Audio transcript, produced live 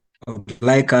would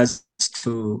like us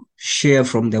to share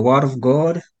from the Word of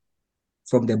God,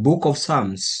 from the book of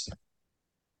Psalms.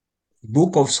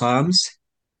 Book of Psalms,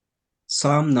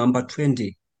 Psalm number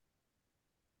 20.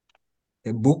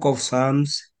 The book of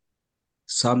Psalms,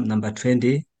 Psalm number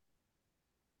 20.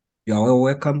 You are all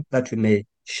welcome that we may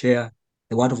share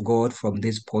the Word of God from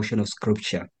this portion of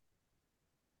Scripture.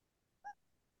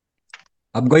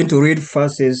 I'm going to read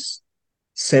verses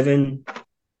 7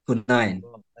 to 9.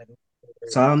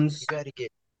 Psalms,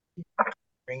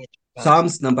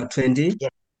 Psalms number 20,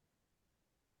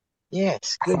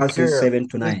 Yes, good verses girl. 7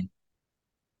 to 9.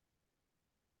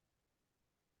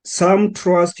 Some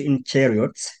trust in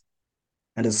chariots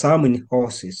and some in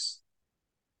horses,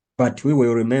 but we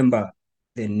will remember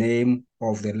the name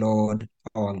of the Lord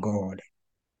our God.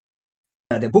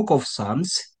 The book of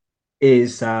Psalms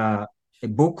is a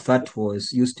book that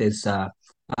was used as a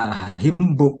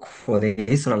hymn book for the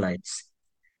Israelites.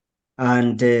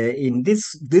 And in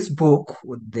this book,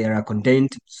 there are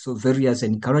contained various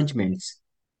encouragements,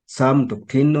 some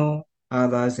doctrinal,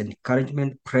 others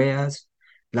encouragement prayers.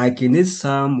 Like in this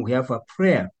psalm, we have a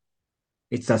prayer.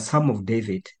 It's a psalm of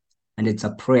David, and it's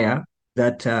a prayer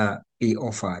that he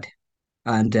offered.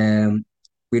 And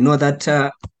we know that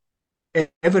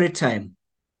every time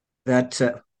that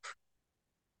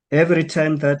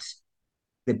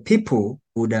the people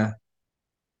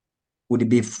would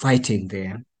be fighting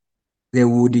there, they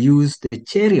would use the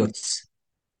chariots.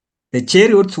 The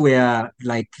chariots were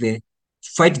like the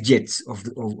fight jets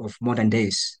of modern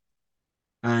days.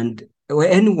 And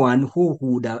anyone who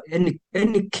would have, any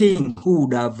king who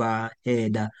would have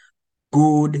had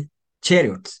good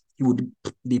chariots, he would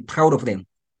be proud of them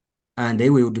and they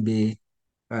would be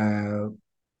uh,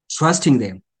 trusting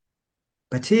them.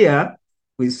 But here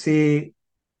we see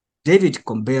David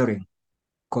comparing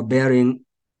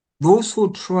those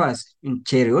who trust in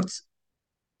chariots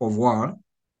of war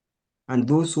and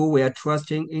those who were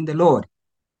trusting in the Lord.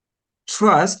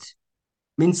 Trust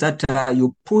means that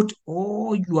you put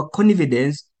all your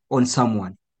confidence on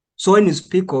someone. So when you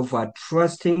speak of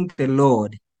trusting the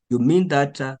Lord, you mean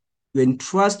that you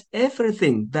entrust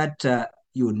everything that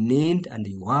you need and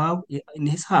you have in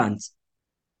his hands.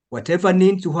 Whatever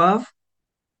need you have,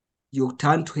 you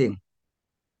turn to him.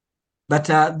 But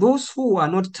those who are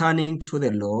not turning to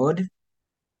the Lord,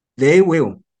 they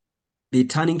will be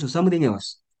turning to something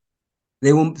else.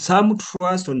 Some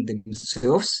trust on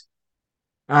themselves,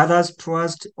 others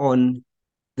trust on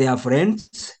their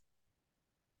friends.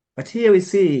 But here we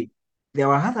see there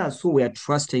were others who were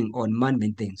trusting on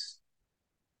man-made things.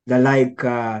 They're like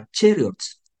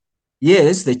chariots.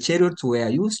 Yes, the chariots were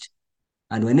used,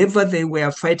 and whenever they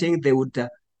were fighting, they would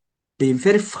be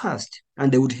very fast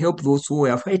and they would help those who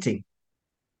were fighting.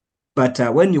 But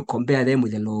when you compare them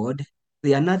with the Lord,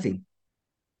 they are nothing.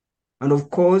 And of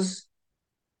course,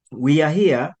 we are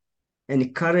here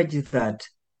encouraged that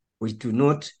we do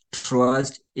not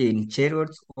trust in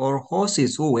chariots or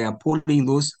horses who were pulling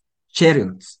those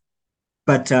chariots.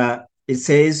 But it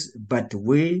says, but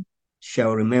we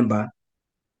shall remember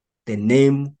the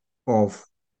name of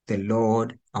the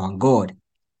Lord our God.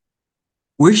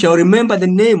 We shall remember the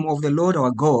name of the Lord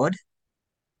our God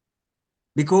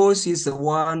because he's the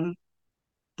one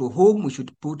to whom we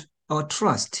should put our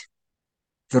trust.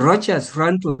 The righteous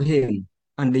run to him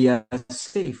and they are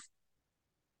safe.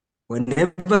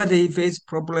 Whenever they face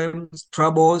problems,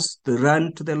 troubles, they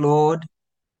run to the Lord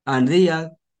and they are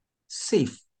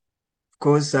safe.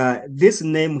 Because this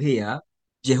name here,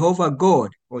 Jehovah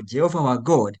God or Jehovah our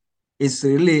God, is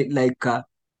really like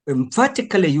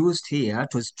emphatically used here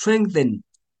to strengthen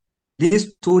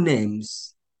these two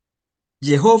names.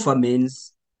 Jehovah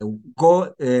means the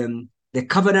God, the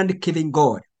covenant-keeping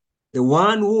God, the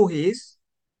one who is,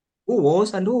 who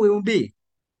was, and who will be,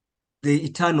 the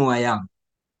eternal I am.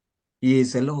 He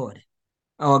is the Lord.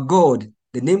 Our God,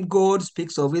 the name God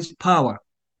speaks of his power.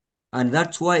 And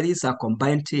that's why these are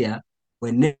combined here.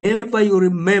 Whenever you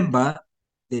remember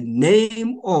the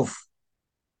name of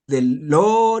the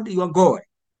Lord your God,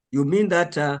 you mean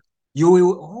that you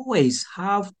will always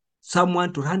have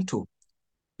someone to run to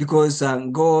because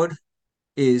God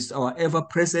is our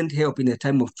ever-present help in a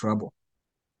time of trouble.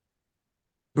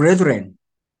 Brethren,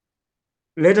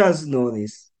 let us know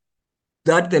this,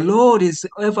 that the Lord is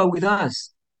ever with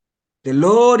us. The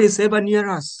Lord is ever near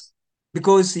us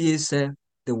because he is the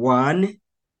one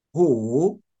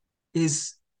who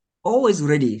is always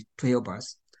ready to help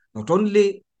us. Not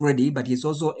only ready, but he's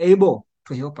also able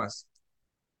to help us.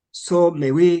 So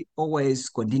may we always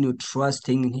continue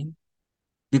trusting in him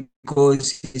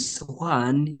because he's the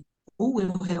one who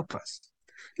will help us.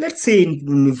 Let's see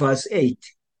in verse 8.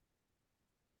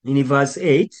 In verse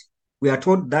 8, we are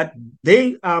told that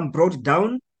they are brought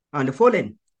down and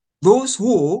fallen. Those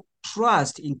who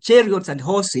trust in chariots and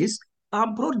horses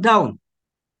are brought down.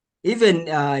 Even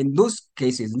in those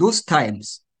cases, those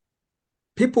times,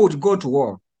 people would go to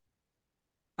war,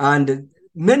 and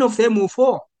many of them will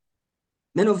fall.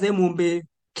 Many of them will be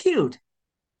killed.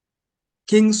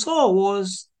 King Saul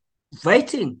was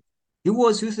fighting. He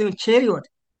was using a chariot,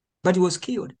 but he was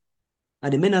killed.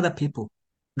 And many other people,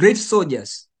 great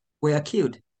soldiers, were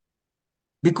killed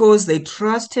because they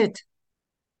trusted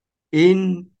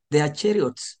in their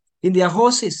chariots, in their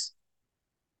horses,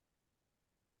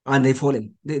 and they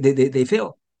fallen. They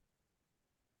fell.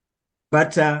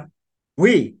 But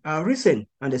we are risen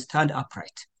and stand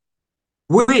upright.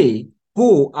 We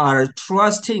who are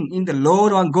trusting in the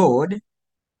Lord our God,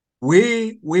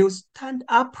 we will stand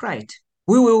upright.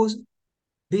 We will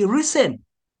be risen.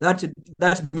 That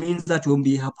means that we'll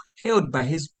be upheld by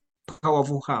his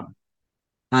powerful arm,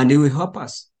 and he will help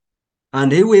us.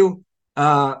 And he will,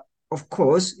 of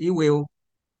course, he will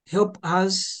help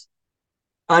us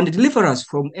and deliver us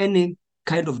from any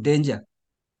kind of danger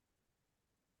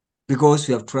because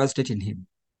we have trusted in him.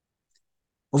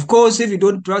 Of course, if you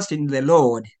don't trust in the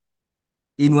Lord,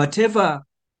 in whatever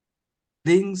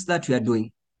things that we are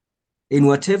doing, in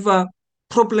whatever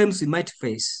problems we might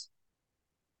face,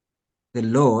 the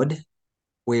Lord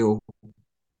will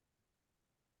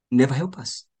never help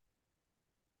us.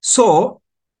 So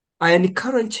I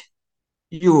encourage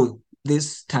you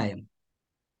this time.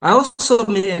 I also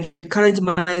may encourage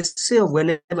myself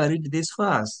whenever I read this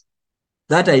verse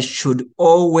that I should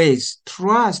always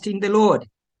trust in the Lord.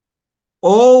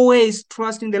 Always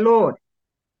trust in the Lord,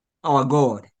 our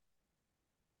God,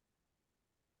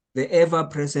 the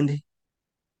ever-present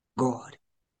God,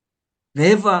 the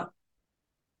ever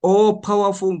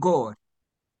all-powerful God.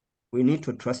 We need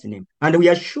to trust in him. And we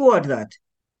are sure that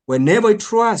whenever we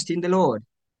trust in the Lord,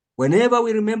 whenever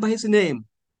we remember his name,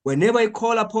 whenever we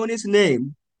call upon his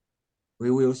name, we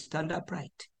will stand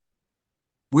upright.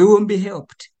 We will be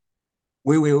helped.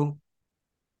 We will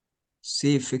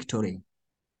see victory.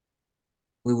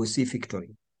 We will see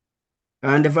victory.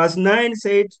 And verse 9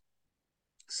 said,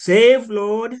 "Save,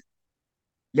 Lord,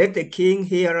 let the King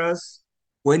hear us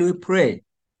when we pray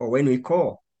or when we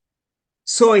call."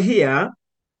 So here,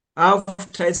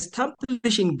 after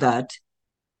establishing that,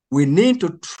 we need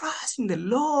to trust in the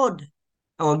Lord,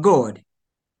 our God,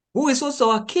 who is also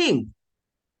our King.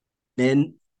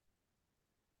 Then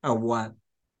our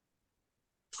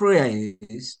prayer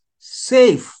is,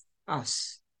 save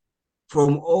us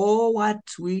from all what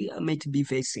we might be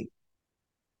facing.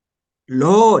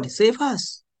 Lord, save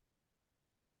us.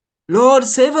 Lord,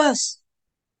 save us.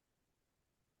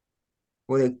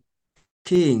 For the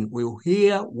King will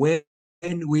hear when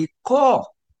we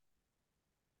call.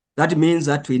 That means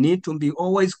that we need to be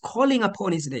always calling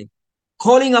upon his name.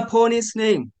 Calling upon his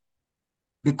name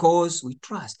because we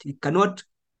trust. We cannot,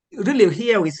 really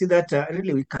here we see that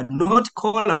really we cannot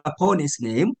call upon his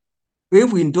name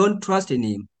if we don't trust in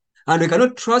him. And we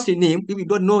cannot trust in him if we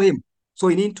don't know him. So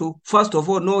we need to, first of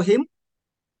all, know him,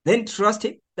 then trust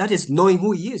him. That is knowing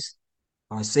who he is,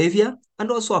 our Savior, and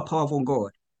also a powerful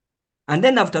God. And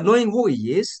then after knowing who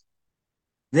he is,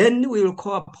 then we will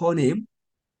call upon him,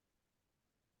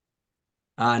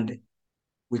 and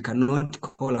we cannot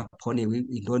call upon him if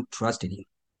we don't trust in him.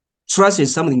 Trust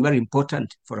is something very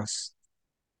important for us.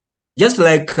 Just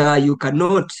like you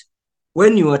cannot,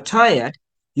 when you are tired,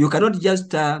 you cannot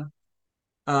just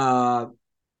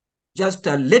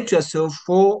let yourself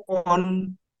fall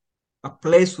on a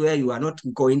place where you are not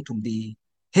going to be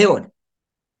held.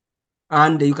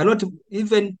 And you cannot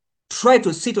even try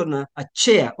to sit on a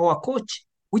chair or a couch,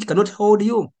 which cannot hold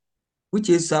you, which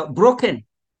is broken.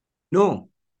 No,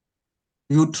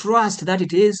 you trust that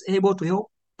it is able to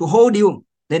hold you.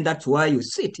 Then that's why you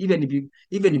sit,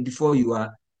 even before you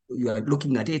are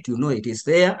looking at it, you know it is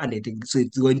there, and so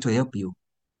it's going to help you.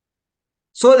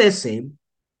 So the same,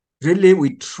 really,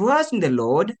 we trust in the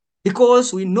Lord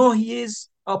because we know he is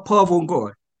a powerful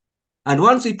God. And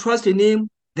once we trust in him,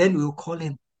 then we will call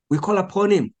him. We call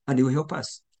upon him, and he will help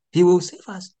us. He will save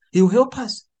us. He will help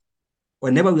us.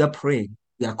 Whenever we are praying,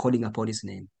 we are calling upon his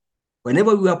name.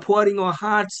 Whenever we are pouring our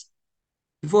hearts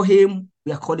before him,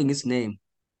 we are calling his name.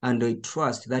 And we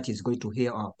trust that he's going to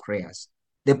hear our prayers.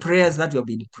 The prayers that we have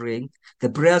been praying, the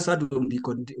prayers that we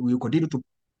will continue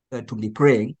to be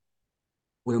praying,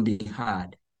 will be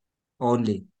heard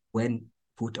only when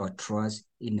put our trust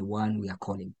in the one we are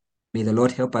calling. May the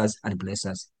Lord help us and bless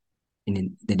us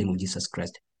in the name of Jesus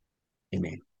Christ. Amen.